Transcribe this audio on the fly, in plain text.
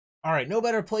All right, no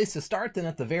better place to start than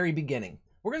at the very beginning.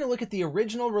 We're going to look at the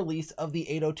original release of the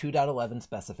 802.11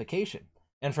 specification.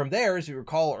 And from there, as you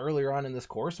recall earlier on in this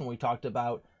course when we talked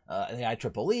about the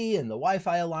IEEE and the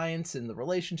Wi-Fi Alliance and the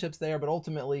relationships there, but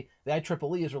ultimately the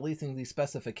IEEE is releasing these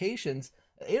specifications.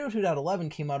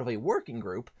 802.11 came out of a working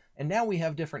group, and now we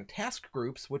have different task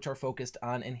groups which are focused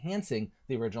on enhancing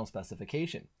the original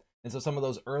specification. And so some of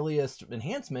those earliest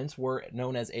enhancements were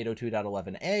known as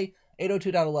 802.11a,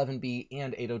 802.11b,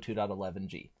 and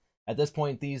 802.11g. At this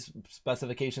point, these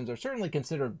specifications are certainly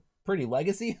considered pretty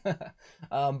legacy,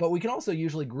 but we can also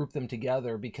usually group them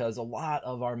together because a lot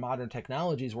of our modern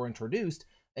technologies were introduced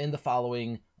in the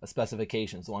following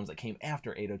specifications, the ones that came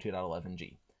after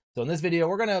 802.11g. So in this video,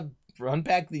 we're going to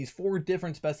unpack these 4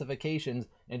 different specifications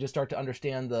and just start to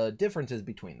understand the differences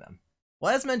between them.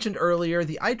 Well, as mentioned earlier,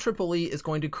 the IEEE is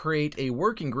going to create a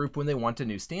working group when they want a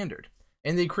new standard.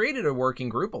 And they created a working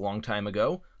group a long time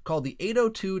ago called the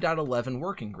 802.11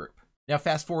 Working Group. Now,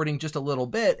 fast forwarding just a little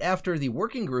bit, after the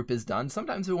working group is done,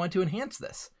 sometimes we want to enhance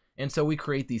this. And so we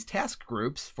create these task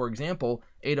groups, for example,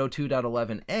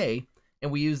 802.11a,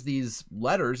 and we use these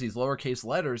letters, these lowercase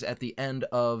letters at the end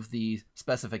of the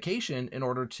specification in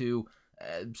order to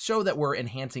show that we're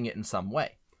enhancing it in some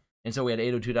way. And so we had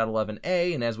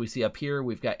 802.11a, and as we see up here,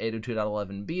 we've got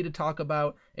 802.11b to talk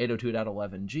about,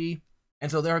 802.11g. And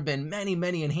so there have been many,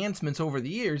 many enhancements over the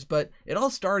years, but it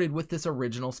all started with this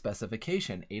original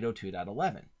specification,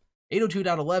 802.11.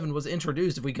 802.11 was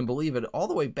introduced, if we can believe it, all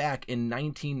the way back in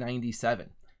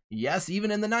 1997. Yes, even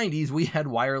in the 90s, we had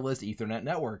wireless Ethernet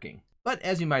networking. But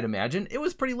as you might imagine, it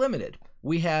was pretty limited.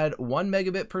 We had 1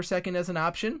 megabit per second as an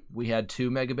option, we had 2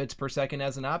 megabits per second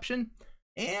as an option,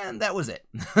 and that was it.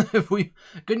 If we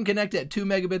couldn't connect at 2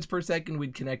 megabits per second,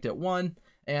 we'd connect at 1,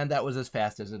 and that was as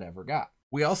fast as it ever got.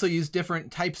 We also used different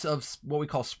types of what we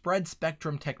call spread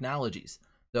spectrum technologies.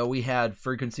 So we had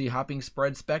frequency hopping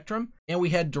spread spectrum, and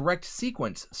we had direct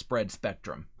sequence spread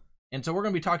spectrum. And so we're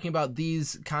going to be talking about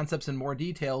these concepts in more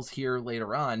details here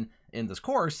later on in this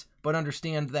course, but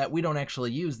understand that we don't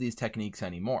actually use these techniques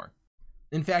anymore.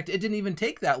 In fact, it didn't even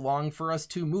take that long for us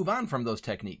to move on from those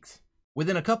techniques.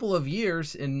 Within a couple of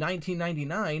years, in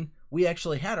 1999, we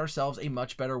actually had ourselves a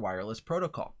much better wireless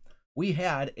protocol. We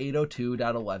had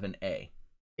 802.11a.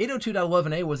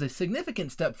 802.11a was a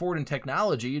significant step forward in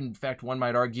technology. In fact, one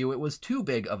might argue it was too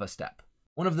big of a step.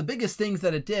 One of the biggest things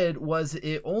that it did was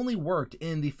it only worked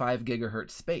in the 5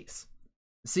 gigahertz space.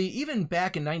 See, even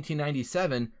back in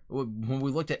 1997, when we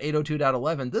looked at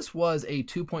 802.11, this was a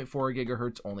 2.4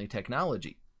 gigahertz only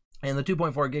technology. And the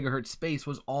 2.4 gigahertz space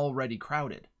was already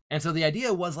crowded. And so the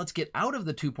idea was, let's get out of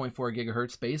the 2.4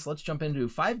 gigahertz space, let's jump into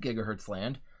 5 gigahertz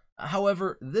land.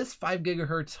 However, this 5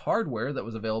 gigahertz hardware that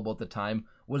was available at the time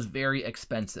was very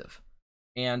expensive.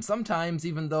 And sometimes,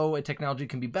 even though a technology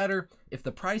can be better, if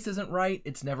the price isn't right,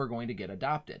 it's never going to get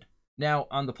adopted. Now,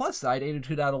 on the plus side,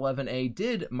 802.11a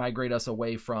did migrate us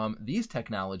away from these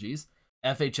technologies,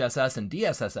 FHSS and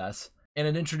DSSS, and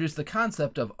it introduced the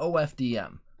concept of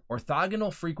OFDM,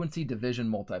 orthogonal frequency division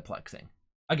multiplexing.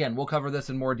 Again, we'll cover this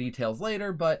in more details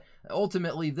later, but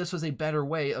ultimately this was a better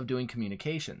way of doing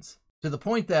communications, to the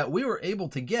point that we were able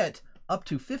to get up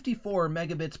to 54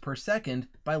 megabits per second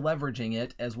by leveraging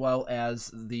it, as well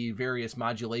as the various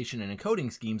modulation and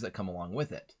encoding schemes that come along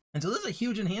with it. And so this is a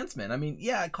huge enhancement. I mean,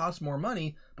 yeah, it costs more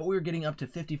money, but we were getting up to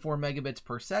 54 megabits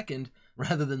per second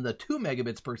rather than the 2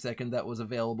 megabits per second that was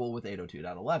available with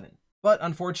 802.11. But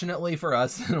unfortunately for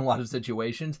us, in a lot of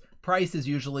situations, price is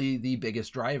usually the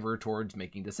biggest driver towards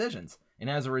making decisions. And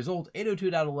as a result,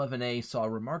 802.11a saw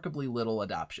remarkably little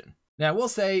adoption. Now, I will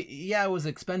say, yeah, it was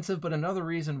expensive, but another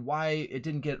reason why it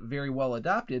didn't get very well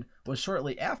adopted was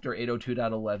shortly after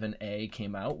 802.11a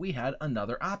came out, we had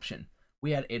another option. We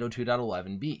had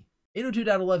 802.11b.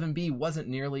 802.11b wasn't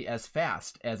nearly as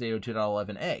fast as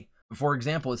 802.11a. For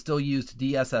example, it still used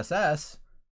DSSS,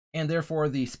 and therefore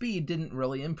the speed didn't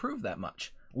really improve that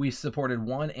much. We supported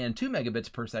 1 and 2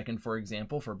 megabits per second, for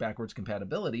example, for backwards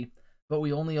compatibility, but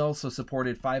we only also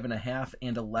supported 5.5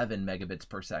 and 11 megabits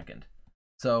per second.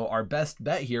 So our best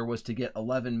bet here was to get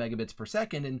 11 megabits per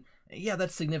second, and yeah,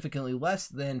 that's significantly less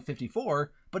than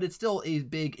 54, but it's still a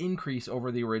big increase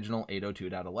over the original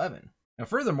 802.11. Now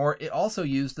furthermore, it also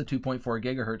used the 2.4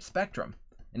 gigahertz spectrum,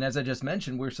 and as I just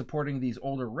mentioned, we're supporting these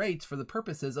older rates for the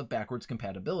purposes of backwards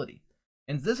compatibility.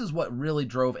 And this is what really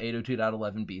drove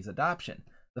 802.11b's adoption.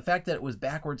 The fact that it was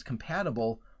backwards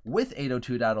compatible with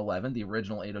 802.11, the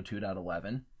original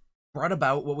 802.11, brought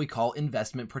about what we call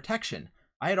investment protection.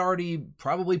 I had already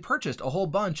probably purchased a whole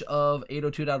bunch of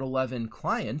 802.11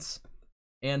 clients,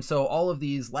 and so all of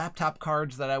these laptop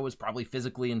cards that I was probably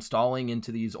physically installing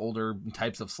into these older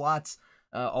types of slots,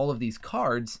 all of these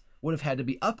cards, would have had to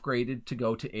be upgraded to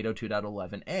go to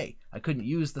 802.11a. I couldn't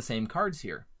use the same cards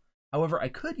here. However, I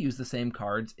could use the same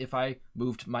cards if I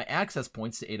moved my access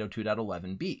points to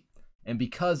 802.11b. And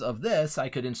because of this, I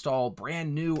could install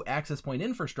brand new access point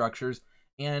infrastructures,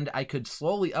 and I could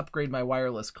slowly upgrade my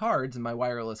wireless cards and my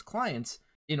wireless clients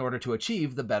in order to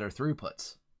achieve the better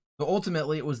throughputs. So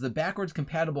ultimately, it was the backwards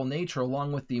compatible nature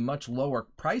along with the much lower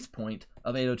price point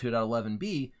of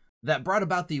 802.11b that brought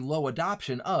about the low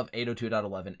adoption of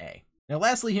 802.11a. Now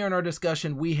lastly here in our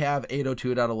discussion, we have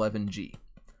 802.11g.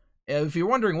 If you're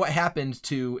wondering what happened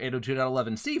to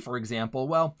 802.11c, for example,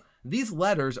 well, these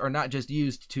letters are not just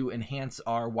used to enhance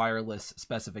our wireless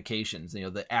specifications,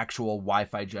 the actual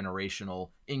Wi-Fi generational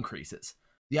increases.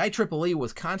 The IEEE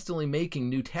was constantly making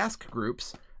new task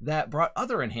groups that brought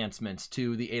other enhancements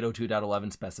to the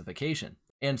 802.11 specification.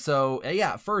 And so,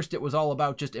 yeah, at first it was all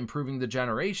about just improving the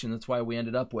generation. That's why we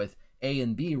ended up with A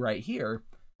and B right here.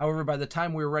 However, by the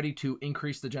time we were ready to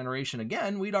increase the generation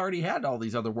again, we'd already had all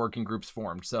these other working groups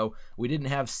formed. So we didn't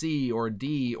have C or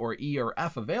D or E or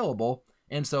F available.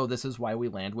 And so this is why we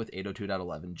land with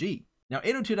 802.11g. Now,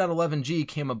 802.11g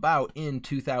came about in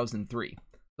 2003. So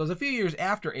it was a few years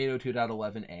after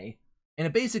 802.11a, and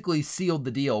it basically sealed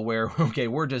the deal where, okay,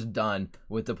 we're just done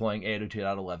with deploying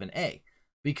 802.11a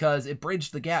because it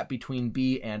bridged the gap between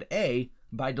B and A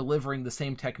by delivering the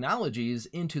same technologies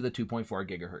into the 2.4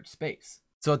 gigahertz space.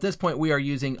 So at this point, we are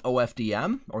using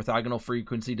OFDM, orthogonal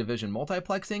frequency division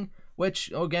multiplexing,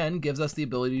 which again gives us the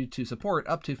ability to support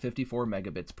up to 54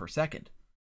 megabits per second.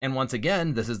 And once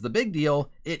again, this is the big deal,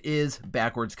 it is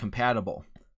backwards compatible.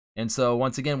 And so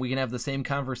once again, we can have the same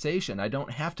conversation. I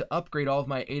don't have to upgrade all of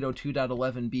my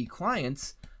 802.11b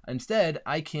clients. Instead,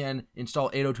 I can install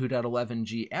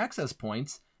 802.11g access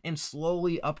points and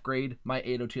slowly upgrade my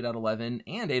 802.11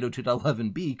 and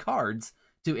 802.11b cards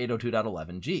to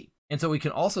 802.11g. And so we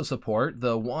can also support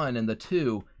the 1 and the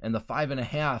 2 and the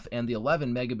 5.5 and the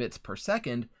 11 megabits per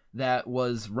second that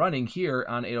was running here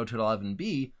on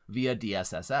 802.11b via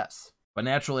DSSS. But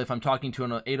naturally, if I'm talking to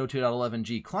an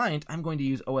 802.11g client, I'm going to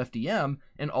use OFDM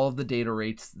and all of the data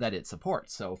rates that it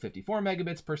supports. So 54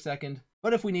 megabits per second.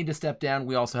 But if we need to step down,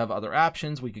 we also have other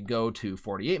options. We could go to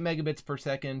 48 megabits per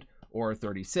second or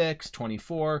 36,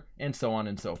 24, and so on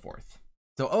and so forth.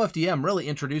 So OFDM really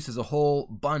introduces a whole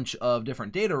bunch of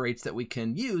different data rates that we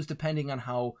can use depending on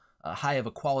how high of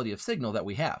a quality of signal that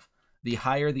we have. The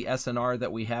higher the SNR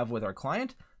that we have with our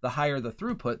client, the higher the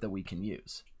throughput that we can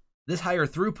use. This higher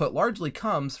throughput largely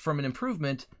comes from an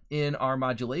improvement in our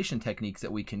modulation techniques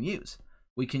that we can use.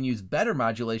 We can use better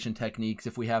modulation techniques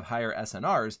if we have higher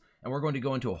SNRs, and we're going to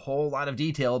go into a whole lot of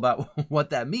detail about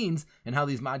what that means and how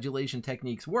these modulation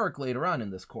techniques work later on in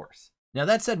this course. Now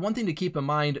that said, one thing to keep in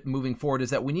mind moving forward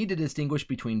is that we need to distinguish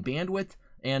between bandwidth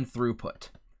and throughput.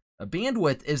 A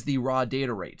bandwidth is the raw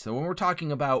data rate. So when we're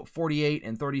talking about 48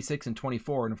 and 36 and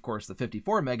 24, and of course the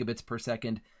 54 megabits per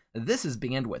second, this is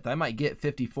bandwidth. I might get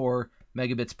 54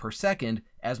 megabits per second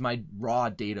as my raw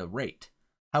data rate.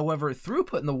 However,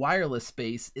 throughput in the wireless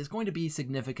space is going to be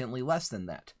significantly less than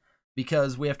that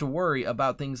because we have to worry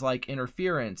about things like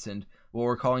interference and what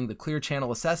we're calling the clear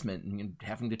channel assessment and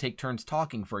having to take turns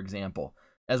talking, for example,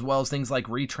 as well as things like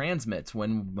retransmits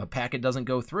when a packet doesn't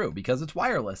go through because it's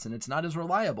wireless and it's not as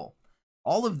reliable.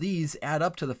 All of these add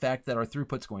up to the fact that our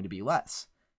throughput's going to be less.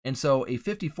 And so a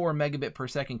 54 megabit per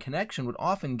second connection would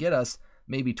often get us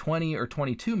maybe 20 or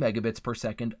 22 megabits per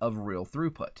second of real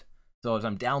throughput. So as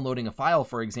I'm downloading a file,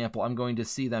 for example, I'm going to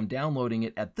see them downloading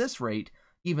it at this rate,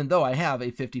 even though I have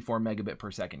a 54 megabit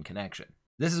per second connection.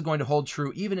 This is going to hold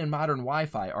true even in modern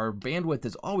Wi-Fi. Our bandwidth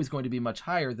is always going to be much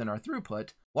higher than our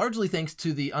throughput, largely thanks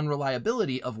to the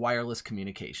unreliability of wireless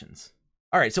communications.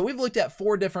 All right, so we've looked at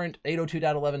 4 different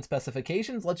 802.11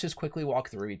 specifications. Let's just quickly walk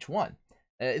through each one.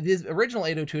 The original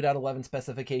 802.11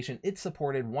 specification, it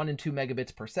supported 1 and 2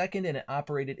 megabits per second, and it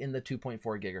operated in the 2.4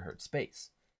 gigahertz space.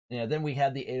 Then we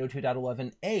had the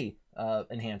 802.11a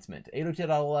enhancement.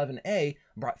 802.11a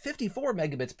brought 54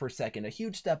 megabits per second, a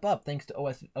huge step up thanks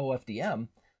to OFDM.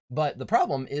 But the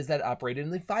problem is that it operated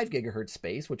in the 5 gigahertz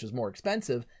space, which was more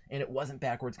expensive, and it wasn't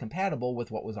backwards compatible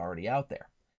with what was already out there.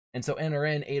 And so enter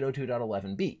in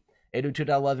 802.11b.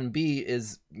 802.11b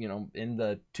is, in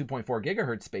the 2.4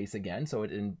 gigahertz space again, so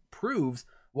it improves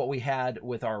what we had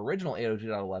with our original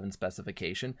 802.11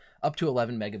 specification up to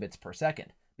 11 megabits per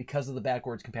second. Because of the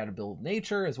backwards compatible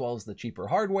nature, as well as the cheaper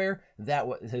hardware, that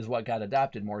is what got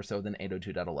adopted more so than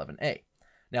 802.11a.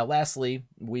 Now, lastly,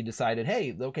 we decided,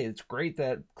 hey, okay, it's great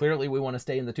that clearly we want to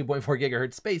stay in the 2.4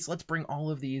 gigahertz space. Let's bring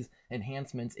all of these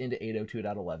enhancements into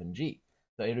 802.11g.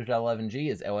 So 802.11g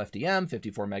is LFDM,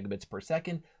 54 megabits per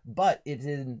second, but it's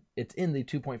in the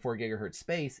 2.4 gigahertz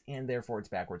space, and therefore it's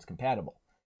backwards compatible.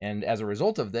 And as a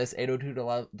result of this,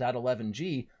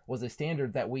 802.11g was a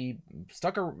standard that we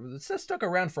stuck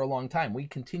around for a long time. We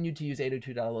continued to use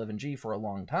 802.11g for a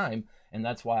long time, and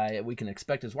that's why we can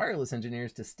expect as wireless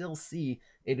engineers to still see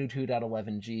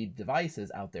 802.11g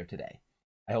devices out there today.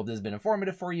 I hope this has been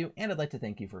informative for you, and I'd like to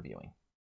thank you for viewing.